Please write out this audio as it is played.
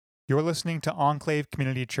You're listening to Enclave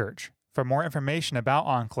Community Church. For more information about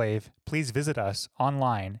Enclave, please visit us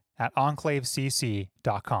online at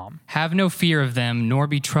enclavecc.com. Have no fear of them, nor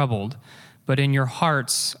be troubled, but in your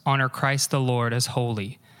hearts honor Christ the Lord as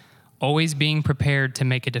holy, always being prepared to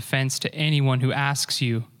make a defense to anyone who asks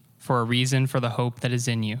you for a reason for the hope that is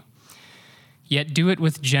in you. Yet do it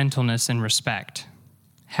with gentleness and respect,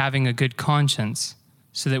 having a good conscience,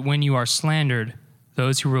 so that when you are slandered,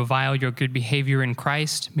 those who revile your good behavior in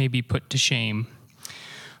Christ may be put to shame.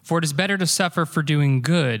 For it is better to suffer for doing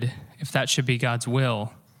good, if that should be God's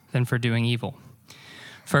will, than for doing evil.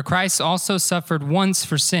 For Christ also suffered once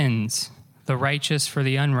for sins, the righteous for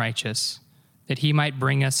the unrighteous, that he might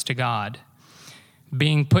bring us to God,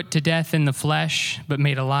 being put to death in the flesh, but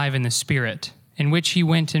made alive in the Spirit, in which he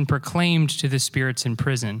went and proclaimed to the spirits in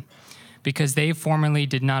prison, because they formerly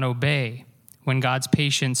did not obey, when God's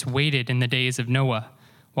patience waited in the days of Noah,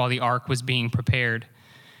 while the ark was being prepared,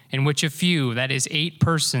 in which a few, that is 8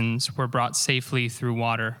 persons, were brought safely through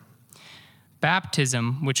water.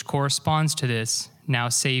 Baptism, which corresponds to this, now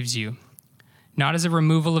saves you, not as a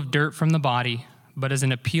removal of dirt from the body, but as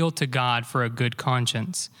an appeal to God for a good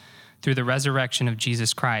conscience, through the resurrection of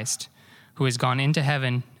Jesus Christ, who has gone into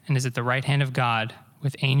heaven and is at the right hand of God,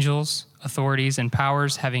 with angels, authorities, and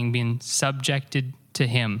powers having been subjected to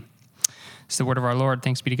him. It's the word of our Lord.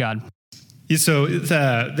 Thanks be to God. So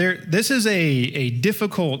this is a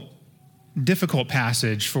difficult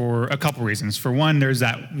passage for a couple reasons. For one, there's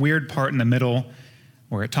that weird part in the middle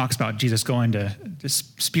where it talks about Jesus going to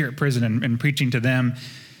spirit prison and preaching to them.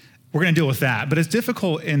 We're going to deal with that. But it's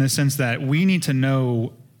difficult in the sense that we need to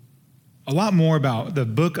know a lot more about the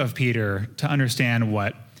book of Peter to understand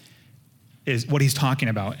what he's talking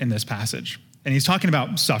about in this passage. And he's talking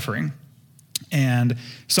about suffering. And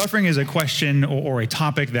suffering is a question or a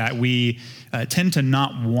topic that we tend to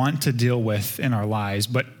not want to deal with in our lives,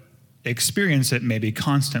 but experience it maybe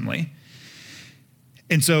constantly.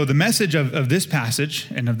 And so the message of this passage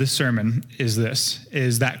and of this sermon is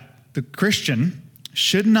that the Christian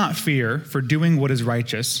should not fear for doing what is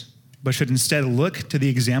righteous, but should instead look to the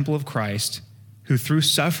example of Christ, who through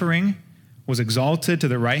suffering was exalted to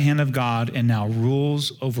the right hand of God and now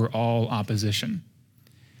rules over all opposition.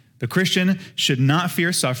 The Christian should not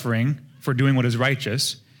fear suffering for doing what is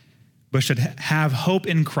righteous, but should have hope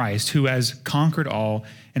in Christ, who has conquered all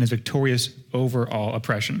and is victorious over all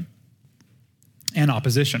oppression and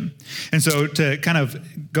opposition. And so to kind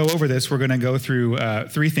of go over this, we're going to go through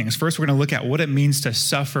 3 things. First, we're going to look at what it means to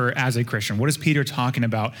suffer as a Christian. What is Peter talking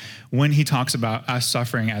about when he talks about us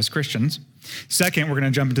suffering as Christians? Second, we're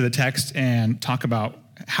going to jump into the text and talk about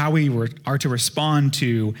how we are to respond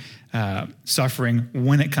to suffering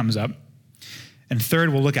when it comes up. And third,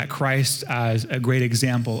 we'll look at Christ as a great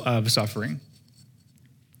example of suffering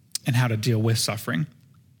and how to deal with suffering.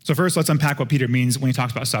 So first, let's unpack what Peter means when he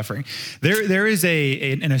talks about suffering. There is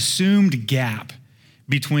an assumed gap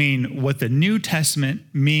between what the New Testament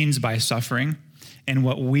means by suffering and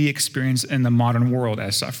what we experience in the modern world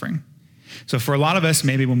as suffering. So for a lot of us,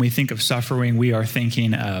 maybe when we think of suffering, we are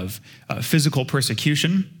thinking of physical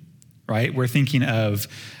persecution, right? We're thinking of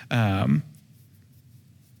the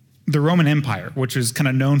Roman Empire, which is kind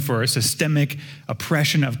of known for a systemic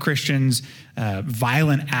oppression of Christians,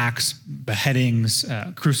 violent acts, beheadings,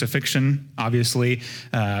 crucifixion, obviously,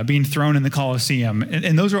 being thrown in the Colosseum.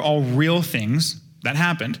 And those are all real things that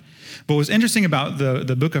happened. But what's interesting about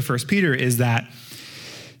the book of 1 Peter is that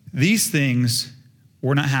these things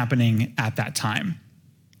were not happening at that time.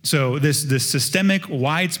 So this systemic,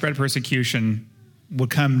 widespread persecution would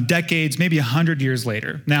come decades, maybe 100 years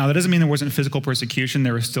later. Now, that doesn't mean there wasn't physical persecution.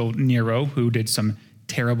 There was still Nero, who did some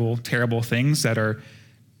terrible, terrible things that are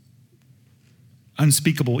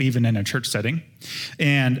unspeakable even in a church setting.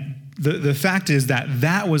 And the fact is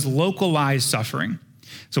that was localized suffering.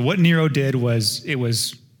 So what Nero did was, it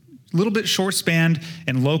was a little bit short-spanned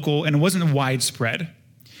and local, and it wasn't widespread.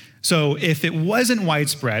 So if it wasn't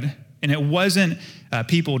widespread, and it wasn't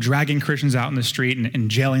people dragging Christians out in the street and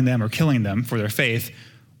jailing them or killing them for their faith,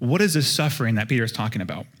 what is the suffering that Peter's talking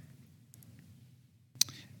about?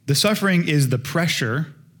 The suffering is the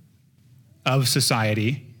pressure of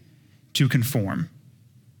society to conform.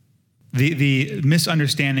 The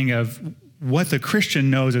misunderstanding of what the Christian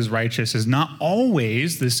knows as righteous is not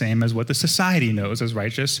always the same as what the society knows as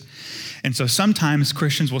righteous. And so sometimes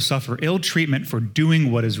Christians will suffer ill treatment for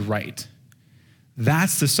doing what is right.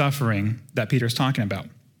 That's the suffering that Peter's talking about.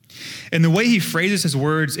 And the way he phrases his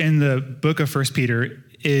words in the book of 1 Peter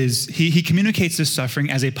is he communicates this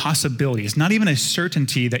suffering as a possibility. It's not even a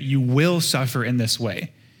certainty that you will suffer in this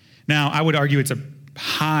way. Now, I would argue it's a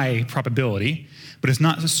high probability, but it's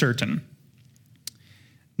not certain.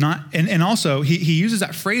 And also he uses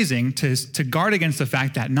that phrasing to guard against the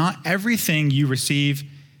fact that not everything you receive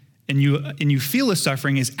and you feel as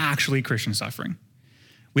suffering is actually Christian suffering.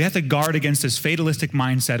 We have to guard against this fatalistic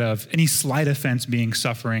mindset of any slight offense being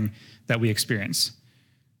suffering that we experience.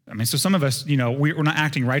 I mean, so some of us, we're not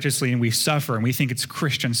acting righteously and we suffer and we think it's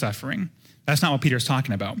Christian suffering. That's not what Peter's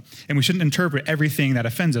talking about. And we shouldn't interpret everything that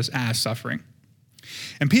offends us as suffering.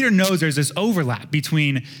 And Peter knows there's this overlap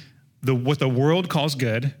between what the world calls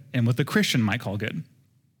good and what the Christian might call good.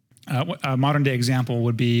 A modern day example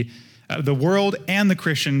would be the world and the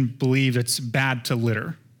Christian believe it's bad to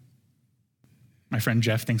litter. My friend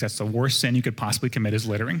Jeff thinks that's the worst sin you could possibly commit is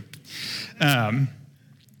littering.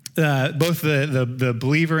 Both the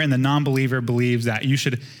believer and the non-believer believes that you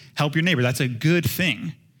should help your neighbor. That's a good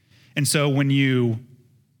thing. And so when you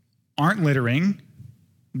aren't littering,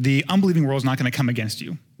 the unbelieving world is not going to come against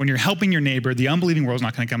you. When you're helping your neighbor, the unbelieving world is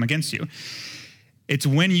not going to come against you. It's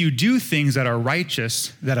when you do things that are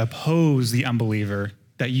righteous that oppose the unbeliever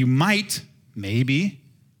that you might, maybe,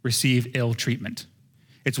 receive ill treatment.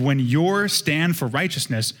 It's when your stand for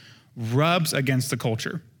righteousness rubs against the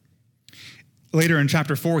culture. Later in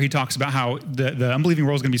chapter 4, he talks about how the unbelieving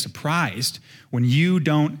world is going to be surprised when you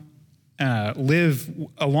don't live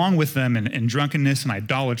along with them in drunkenness and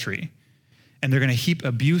idolatry, and they're going to heap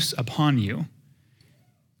abuse upon you.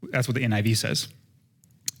 That's what the NIV says.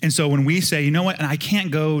 And so when we say, you know what, and I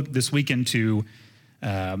can't go this weekend to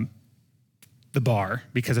the bar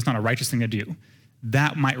because it's not a righteous thing to do,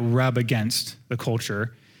 that might rub against the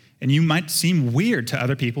culture, and you might seem weird to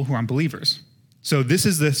other people who aren't believers. So this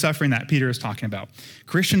is the suffering that Peter is talking about.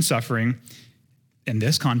 Christian suffering, in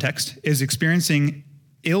this context, is experiencing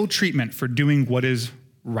ill treatment for doing what is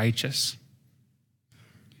righteous.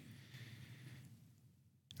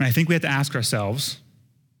 And I think we have to ask ourselves,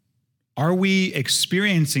 are we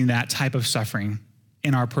experiencing that type of suffering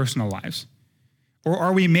in our personal lives? Or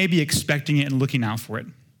are we maybe expecting it and looking out for it?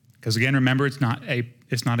 Because again, remember, it's not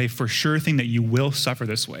a for sure thing that you will suffer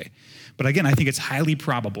this way. But again, I think it's highly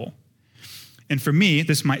probable. And for me,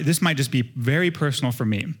 this might just be very personal for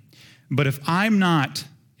me. But if I'm not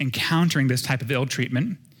encountering this type of ill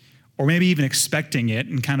treatment, or maybe even expecting it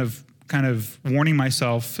and kind of warning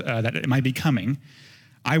myself that it might be coming,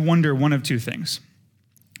 I wonder one of two things.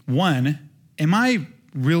 One, am I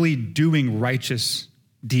really doing righteous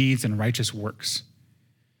deeds and righteous works?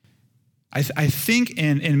 I think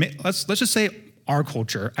let's just say our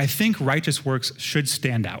culture, I think righteous works should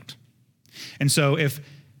stand out. And so if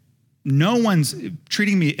no one's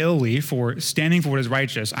treating me illy for standing for what is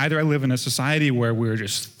righteous, either I live in a society where we're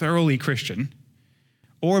just thoroughly Christian,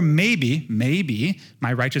 or maybe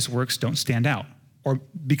my righteous works don't stand out, or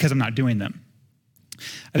because I'm not doing them.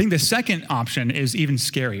 I think the second option is even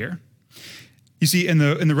scarier. You see, in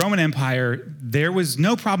the Roman Empire, there was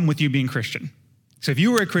no problem with you being Christian. So if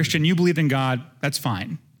you were a Christian, you believed in God, that's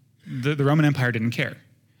fine. The Roman Empire didn't care.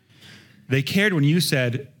 They cared when you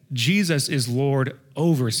said, Jesus is Lord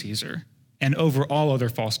over Caesar and over all other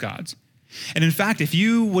false gods. And in fact, if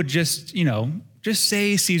you would just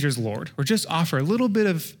say Caesar's Lord, or just offer a little bit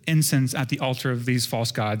of incense at the altar of these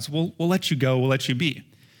false gods, we'll let you go, we'll let you be.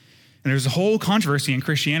 And there's a whole controversy in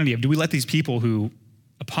Christianity of, do we let these people who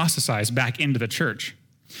apostatize back into the church?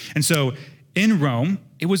 And so in Rome,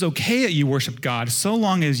 it was okay that you worshiped God so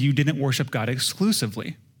long as you didn't worship God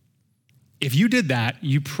exclusively. If you did that,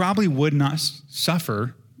 you probably would not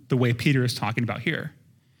suffer the way Peter is talking about here.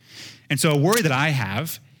 And so a worry that I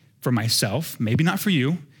have for myself, maybe not for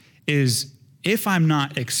you, is if I'm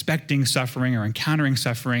not expecting suffering or encountering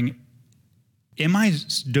suffering, am I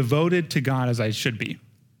devoted to God as I should be?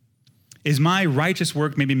 Is my righteous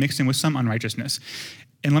work maybe mixed in with some unrighteousness?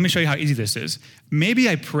 And let me show you how easy this is. Maybe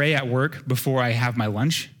I pray at work before I have my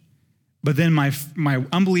lunch, but then my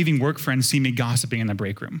unbelieving work friends see me gossiping in the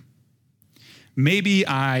break room. Maybe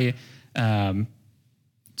I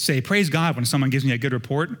say, praise God, when someone gives me a good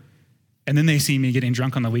report, and then they see me getting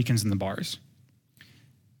drunk on the weekends in the bars.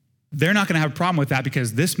 They're not going to have a problem with that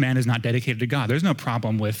because this man is not dedicated to God. There's no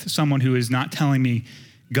problem with someone who is not telling me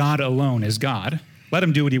God alone is God. Let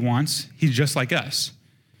him do what he wants. He's just like us.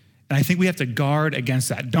 And I think we have to guard against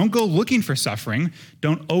that. Don't go looking for suffering.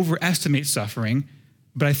 Don't overestimate suffering.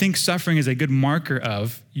 But I think suffering is a good marker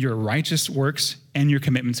of your righteous works and your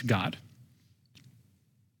commitment to God.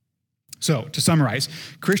 So, to summarize,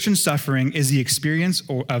 Christian suffering is the experience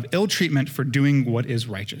of ill treatment for doing what is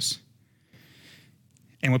righteous.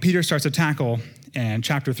 And what Peter starts to tackle in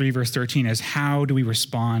chapter 3, verse 13 is, how do we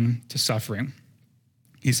respond to suffering?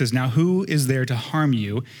 He says, now who is there to harm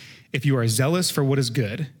you if you are zealous for what is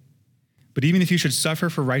good? But even if you should suffer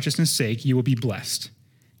for righteousness' sake, you will be blessed.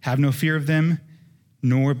 Have no fear of them.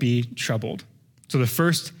 nor be troubled. So the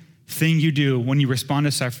first thing you do when you respond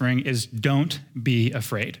to suffering is don't be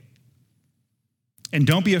afraid. And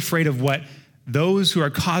don't be afraid of what those who are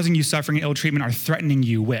causing you suffering and ill treatment are threatening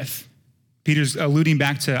you with. Peter's alluding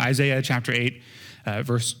back to Isaiah chapter 8,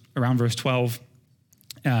 around verse 12,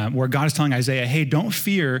 where God is telling Isaiah, hey, don't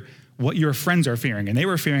fear what your friends are fearing. And they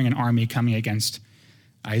were fearing an army coming against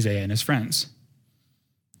Isaiah and his friends.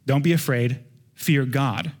 Don't be afraid, fear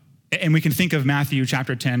God. And we can think of Matthew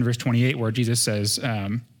chapter 10, verse 28, where Jesus says,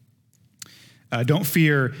 don't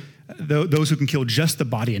fear those who can kill just the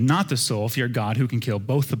body and not the soul. Fear God who can kill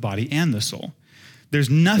both the body and the soul. There's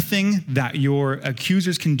nothing that your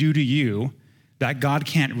accusers can do to you that God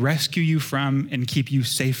can't rescue you from and keep you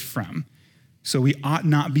safe from. So we ought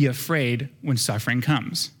not be afraid when suffering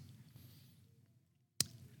comes.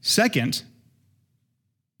 Second,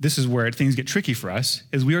 this is where things get tricky for us,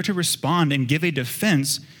 is we are to respond and give a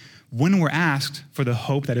defense when we're asked for the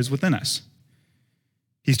hope that is within us.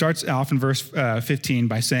 He starts off in verse 15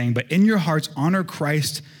 by saying, but in your hearts honor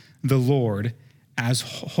Christ the Lord as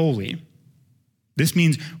holy. This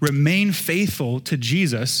means remain faithful to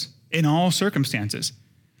Jesus in all circumstances.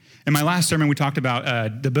 In my last sermon, we talked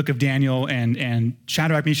about the book of Daniel and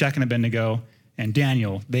Shadrach, Meshach, and Abednego and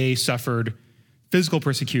Daniel. They suffered physical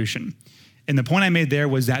persecution. And the point I made there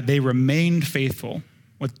was that they remained faithful.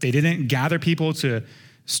 They didn't gather people to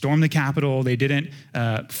storm the Capitol. They didn't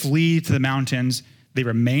flee to the mountains. They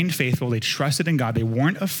remained faithful. They trusted in God. They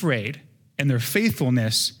weren't afraid. And their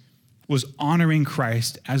faithfulness was honoring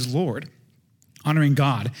Christ as Lord, honoring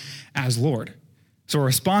God as Lord. So our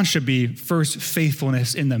response should be, first,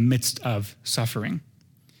 faithfulness in the midst of suffering.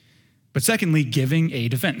 But secondly, giving a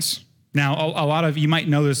defense. Now, a lot of you might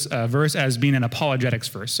know this verse as being an apologetics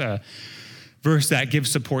verse, a verse that gives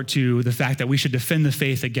support to the fact that we should defend the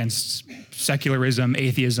faith against secularism,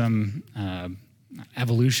 atheism,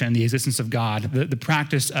 evolution, the existence of God, the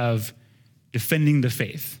practice of defending the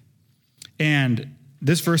faith. And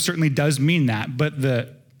this verse certainly does mean that, but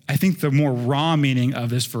I think the more raw meaning of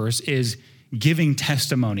this verse is giving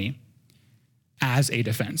testimony as a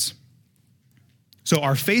defense. So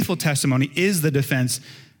our faithful testimony is the defense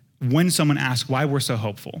when someone asks why we're so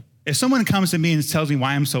hopeful. If someone comes to me and tells me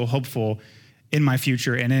why I'm so hopeful in my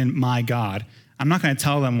future and in my God, I'm not going to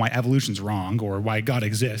tell them why evolution's wrong or why God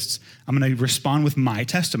exists. I'm going to respond with my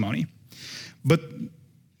testimony. But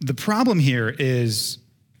the problem here is,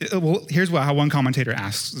 well, here's how one commentator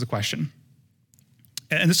asks the question.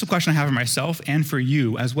 And this is a question I have for myself and for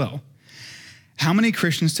you as well. How many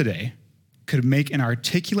Christians today could make an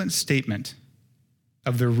articulate statement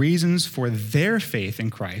of the reasons for their faith in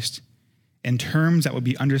Christ in terms that would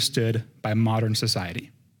be understood by modern society?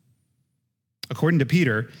 According to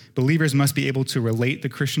Peter, believers must be able to relate the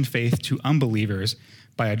Christian faith to unbelievers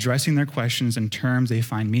by addressing their questions in terms they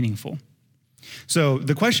find meaningful. So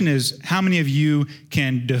the question is, how many of you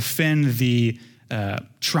can defend the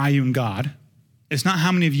triune God? It's not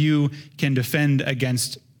how many of you can defend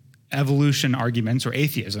against evolution arguments or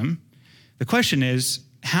atheism. The question is,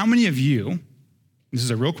 how many of you, this is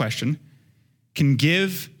a real question, can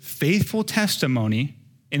give faithful testimony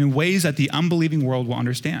in ways that the unbelieving world will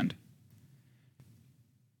understand?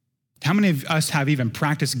 How many of us have even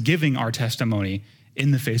practiced giving our testimony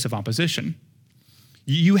in the face of opposition?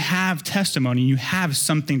 You have testimony, you have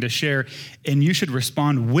something to share, and you should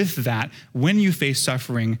respond with that when you face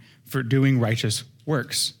suffering for doing righteous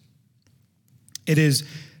works. It is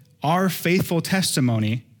our faithful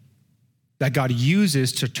testimony that God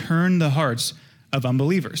uses to turn the hearts of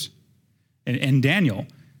unbelievers. And Daniel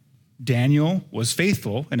was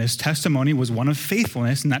faithful, and his testimony was one of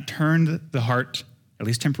faithfulness, and that turned the heart, at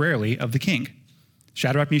least temporarily, of the king.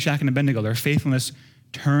 Shadrach, Meshach, and Abednego, their faithfulness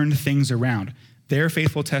turned things around. Their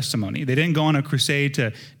faithful testimony. They didn't go on a crusade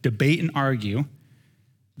to debate and argue.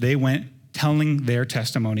 They went telling their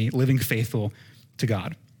testimony, living faithful to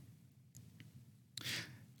God.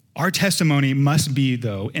 Our testimony must be,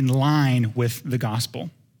 though, in line with the gospel.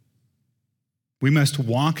 We must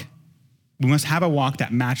have a walk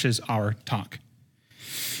that matches our talk.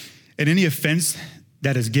 And any offense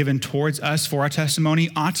that is given towards us for our testimony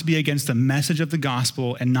ought to be against the message of the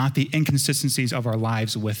gospel and not the inconsistencies of our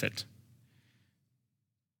lives with it.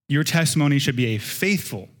 Your testimony should be a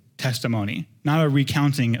faithful testimony, not a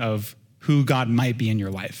recounting of who God might be in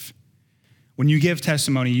your life. When you give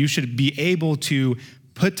testimony, you should be able to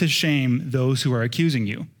put to shame those who are accusing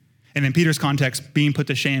you. And in Peter's context, being put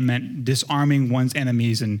to shame meant disarming one's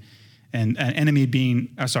enemies and an enemy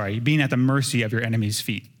being at the mercy of your enemy's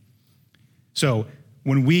feet. So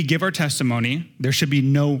when we give our testimony, there should be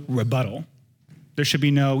no rebuttal. There should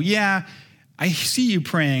be no, I see you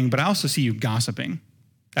praying, but I also see you gossiping.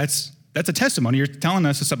 That's a testimony. You're telling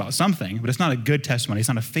us it's about something, but it's not a good testimony. It's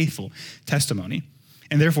not a faithful testimony.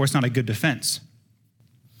 And therefore, it's not a good defense.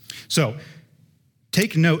 So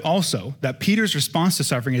take note also that Peter's response to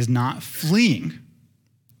suffering is not fleeing.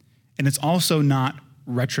 And it's also not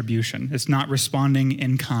retribution. It's not responding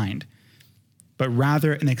in kind, but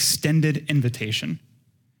rather an extended invitation.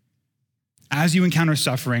 As you encounter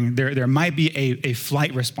suffering, there might be a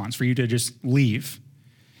flight response for you to just leave.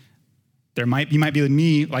 You might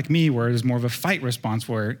be like me, where there's more of a fight response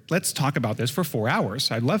where, let's talk about this for 4 hours.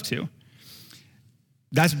 I'd love to.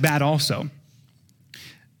 That's bad also.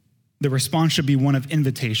 The response should be one of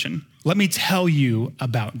invitation. Let me tell you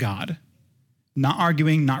about God. Not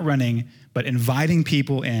arguing, not running, but inviting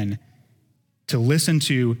people in to listen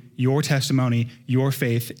to your testimony, your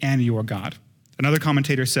faith, and your God. Another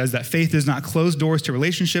commentator says that faith does not close doors to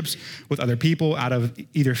relationships with other people out of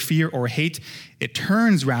either fear or hate. It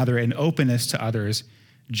turns rather an openness to others,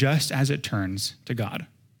 just as it turns to God.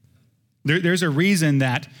 There's a reason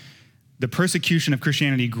that the persecution of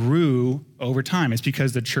Christianity grew over time. It's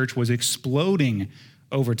because the church was exploding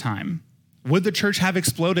over time. Would the church have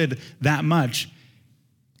exploded that much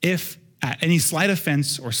if at any slight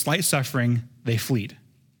offense or slight suffering, they fled?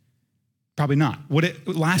 Probably not. Would it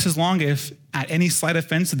last as long if at any slight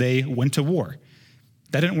offense they went to war?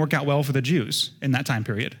 That didn't work out well for the Jews in that time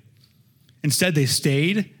period. Instead, they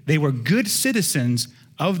stayed. They were good citizens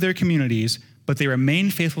of their communities, but they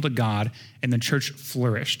remained faithful to God, and the church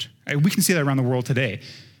flourished. We can see that around the world today.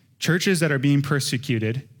 Churches that are being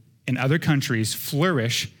persecuted in other countries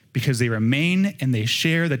flourish because they remain and they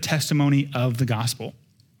share the testimony of the gospel.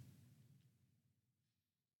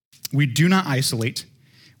 We do not isolate.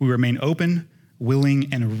 We remain open, willing,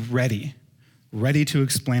 and ready to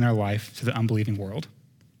explain our life to the unbelieving world.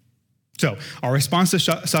 So our response to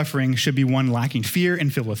suffering should be one lacking fear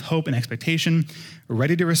and filled with hope and expectation,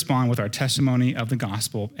 ready to respond with our testimony of the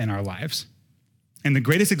gospel in our lives. And the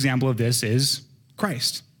greatest example of this is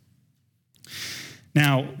Christ.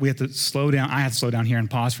 Now, we have to slow down. I have to slow down here and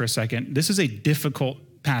pause for a second. This is a difficult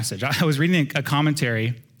passage. I was reading a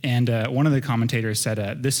commentary, and one of the commentators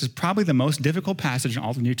said, this is probably the most difficult passage in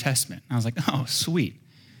all the New Testament. And I was like, oh, sweet.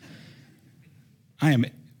 I am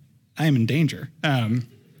in danger. I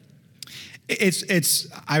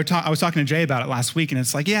was talking to Jay about it last week, and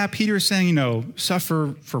it's like, yeah, Peter is saying,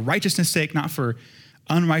 suffer for righteousness' sake, not for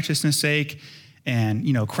unrighteousness' sake. And,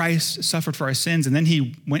 Christ suffered for our sins. And then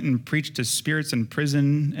he went and preached to spirits in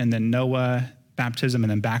prison, and then Noah, baptism, and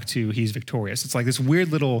then back to he's victorious. It's like this weird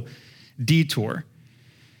little detour.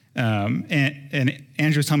 And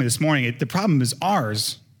Andrew was telling me this morning, the problem is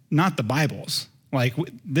ours, not the Bible's. Like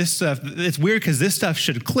this stuff, it's weird because this stuff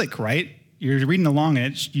should click, right? You're reading along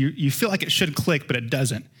and you feel like it should click, but it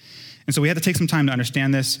doesn't. And so we had to take some time to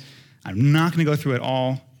understand this. I'm not going to go through it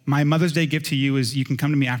all. My Mother's Day gift to you is you can come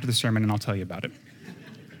to me after the sermon and I'll tell you about it.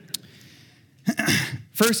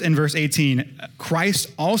 First, in verse 18,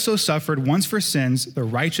 Christ also suffered once for sins, the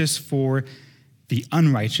righteous for the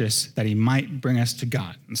unrighteous, that he might bring us to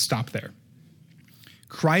God. And stop there.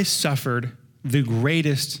 Christ suffered the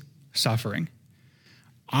greatest suffering.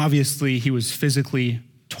 Obviously, he was physically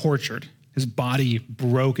tortured, his body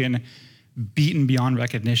broken, beaten beyond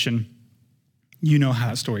recognition. You know how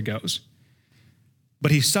that story goes.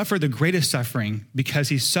 But he suffered the greatest suffering because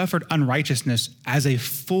he suffered unrighteousness as a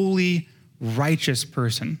fully righteous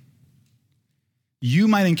person. You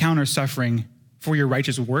might encounter suffering for your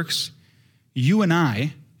righteous works. You and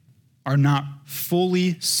I are not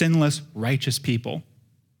fully sinless, righteous people.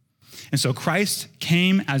 And so Christ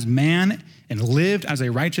came as man and lived as a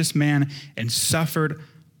righteous man and suffered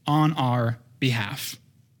on our behalf.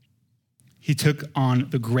 He took on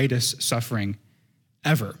the greatest suffering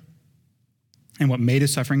ever. And what made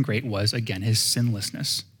his suffering great was, again, his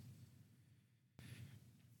sinlessness.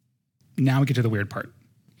 Now we get to the weird part.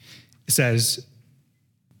 It says,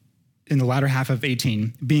 in the latter half of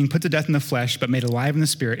 18, being put to death in the flesh, but made alive in the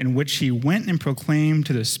spirit, in which he went and proclaimed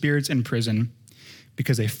to the spirits in prison,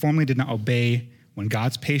 because they formerly did not obey when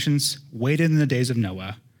God's patience waited in the days of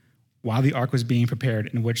Noah, while the ark was being prepared,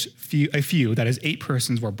 in which a few, that is 8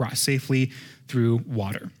 persons, were brought safely through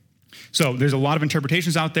water. So there's a lot of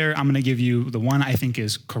interpretations out there. I'm going to give you the one I think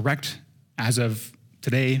is correct as of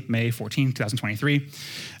today, May 14, 2023.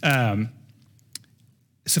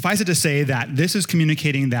 Suffice it to say that this is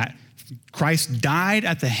communicating that Christ died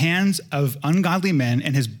at the hands of ungodly men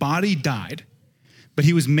and his body died, but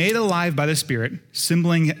he was made alive by the Spirit,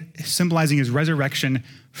 symbolizing his resurrection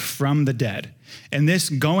from the dead. And this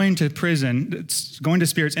going to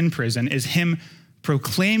spirits in prison is him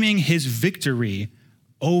proclaiming his victory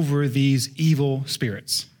over these evil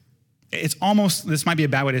spirits. It's almost, this might be a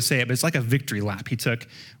bad way to say it, but it's like a victory lap he took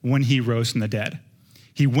when he rose from the dead.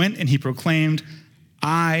 He went and he proclaimed,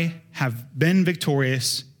 I have been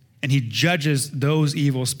victorious, and he judges those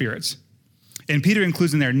evil spirits. And Peter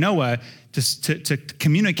includes in there Noah to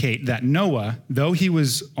communicate that Noah, though he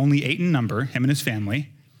was only 8 in number, him and his family,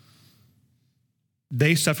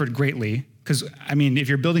 they suffered greatly. Because, I mean, if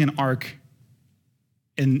you're building an ark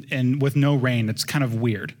and with no rain, it's kind of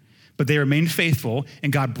weird. But they remained faithful,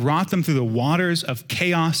 and God brought them through the waters of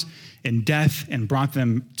chaos and death and brought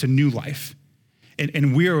them to new life.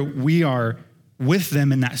 And we are with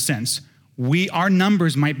them in that sense. Our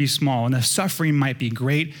numbers might be small and the suffering might be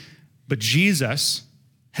great, but Jesus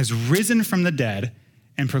has risen from the dead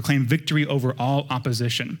and proclaimed victory over all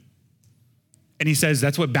opposition. And he says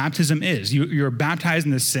that's what baptism is. You're baptized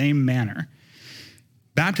in the same manner.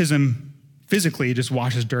 Baptism physically just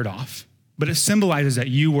washes dirt off, but it symbolizes that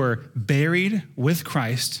you were buried with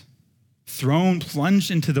Christ,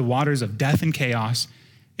 plunged into the waters of death and chaos,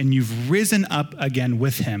 and you've risen up again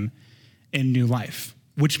with him in new life,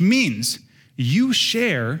 which means you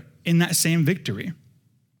share in that same victory.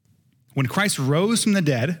 When Christ rose from the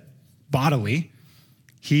dead bodily,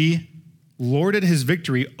 he lorded his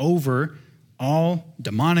victory over all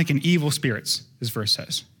demonic and evil spirits, this verse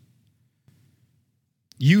says.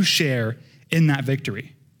 You share in that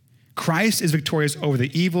victory. Christ is victorious over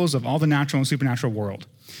the evils of all the natural and supernatural world.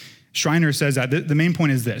 Schreiner says that the main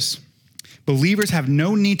point is this: believers have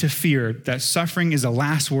no need to fear that suffering is the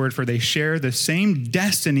last word, for they share the same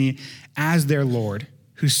destiny as their Lord,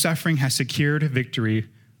 whose suffering has secured victory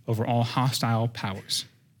over all hostile powers.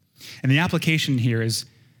 And the application here is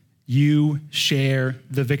you share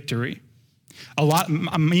the victory. A lot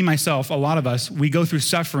of us, we go through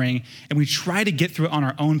suffering and we try to get through it on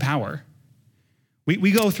our own power.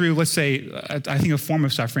 We go through, let's say, I think a form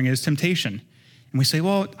of suffering is temptation. And we say,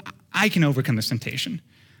 well, I can overcome this temptation.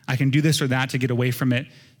 I can do this or that to get away from it,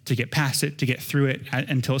 to get past it, to get through it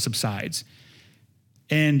until it subsides.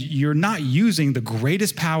 And you're not using the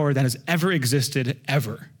greatest power that has ever existed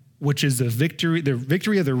ever, which is the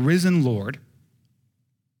victory of the risen Lord.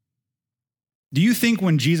 Do you think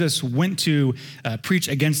when Jesus went to preach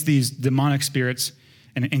against these demonic spirits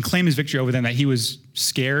and claim his victory over them that he was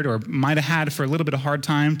scared or might have had for a little bit of hard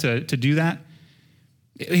time to do that?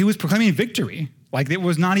 He was proclaiming victory. Like it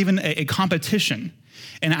was not even a competition.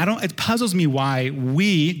 And it puzzles me why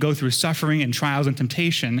we go through suffering and trials and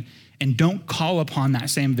temptation and don't call upon that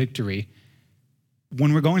same victory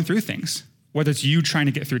when we're going through things. Whether it's you trying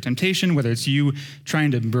to get through temptation, whether it's you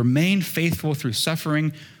trying to remain faithful through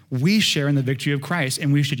suffering, we share in the victory of Christ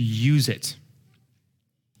and we should use it.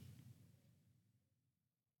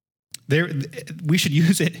 We should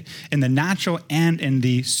use it in the natural and in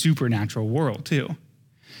the supernatural world too.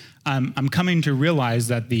 I'm coming to realize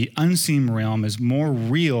that the unseen realm is more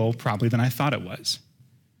real probably than I thought it was.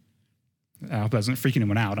 I hope that doesn't freak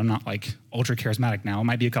anyone out. I'm not like ultra charismatic now. It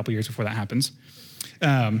might be a couple years before that happens.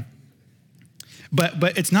 But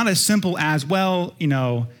it's not as simple as, well,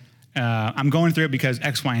 I'm going through it because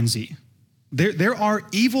X, Y, and Z. There are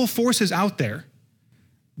evil forces out there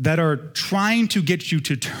that are trying to get you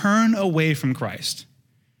to turn away from Christ.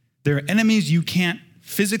 There are enemies you can't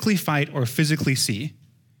physically fight or physically see.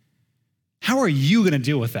 How are you going to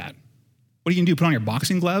deal with that? What are you going to do, put on your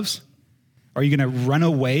boxing gloves? Are you going to run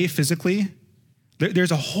away physically? There's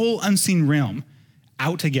a whole unseen realm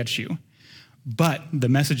out to get you. But the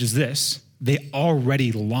message is this: they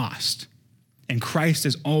already lost, and Christ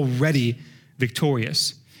is already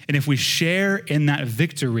victorious. And if we share in that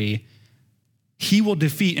victory, he will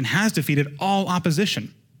defeat and has defeated all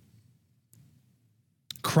opposition.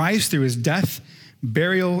 Christ, through his death,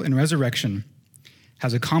 burial, and resurrection,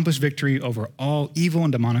 has accomplished victory over all evil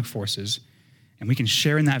and demonic forces, and we can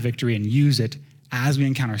share in that victory and use it as we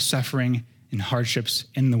encounter suffering and hardships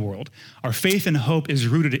in the world. Our faith and hope is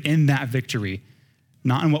rooted in that victory,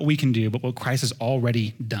 not in what we can do, but what Christ has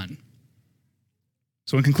already done.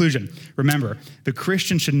 So in conclusion, remember, the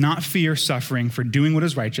Christian should not fear suffering for doing what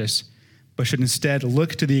is righteous, but should instead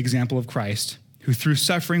look to the example of Christ, who through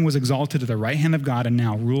suffering was exalted to the right hand of God and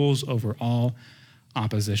now rules over all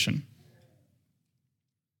opposition.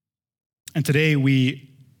 And today we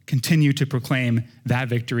continue to proclaim that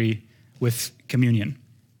victory with communion.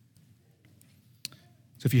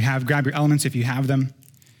 So grab your elements if you have them.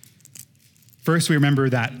 First, we remember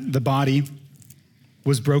that the body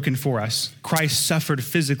was broken for us. Christ suffered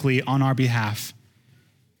physically on our behalf.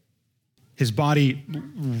 His body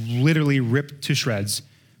literally ripped to shreds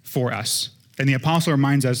for us. And the apostle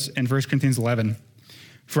reminds us in 1 Corinthians 11,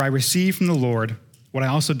 "For I received from the Lord what I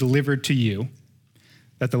also delivered to you,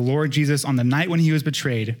 that the Lord Jesus, on the night when he was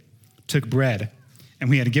betrayed, took bread, and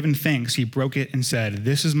when he had given thanks, he broke it and said,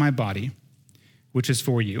 "This is my body, which is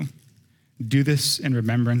for you. Do this in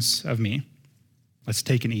remembrance of me." Let's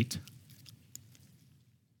take and eat.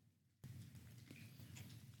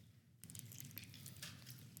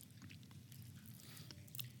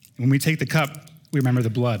 When we take the cup, we remember the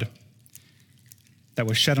blood that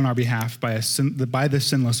was shed on our behalf by the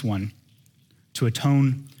sinless one to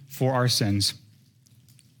atone for our sins.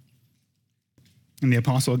 And the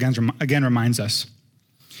apostle again reminds us,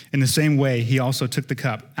 in the same way, he also took the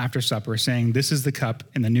cup after supper, saying, "This is the cup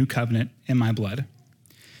in the new covenant in my blood.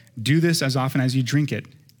 Do this as often as you drink it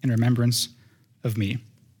in remembrance of me."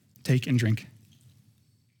 Take and drink.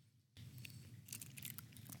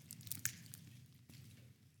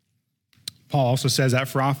 Paul also says that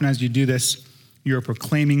for often as you do this, you are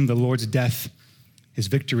proclaiming the Lord's death, his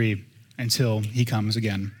victory, until he comes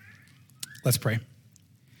again. Let's pray.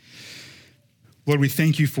 Lord, we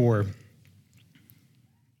thank you for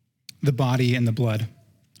the body and the blood.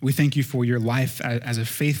 We thank you for your life as a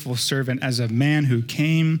faithful servant, as a man who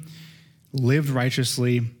came, lived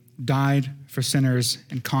righteously, died for sinners,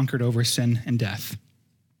 and conquered over sin and death.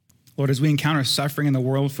 Lord, as we encounter suffering in the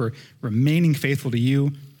world for remaining faithful to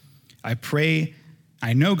you,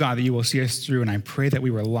 I know, God, that you will see us through, and I pray that we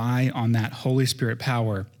rely on that Holy Spirit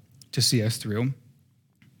power to see us through.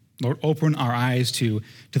 Lord, open our eyes to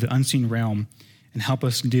the unseen realm and help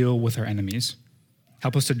us deal with our enemies.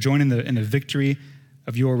 Help us to join in the victory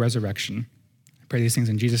of your resurrection. I pray these things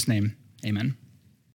in Jesus' name. Amen.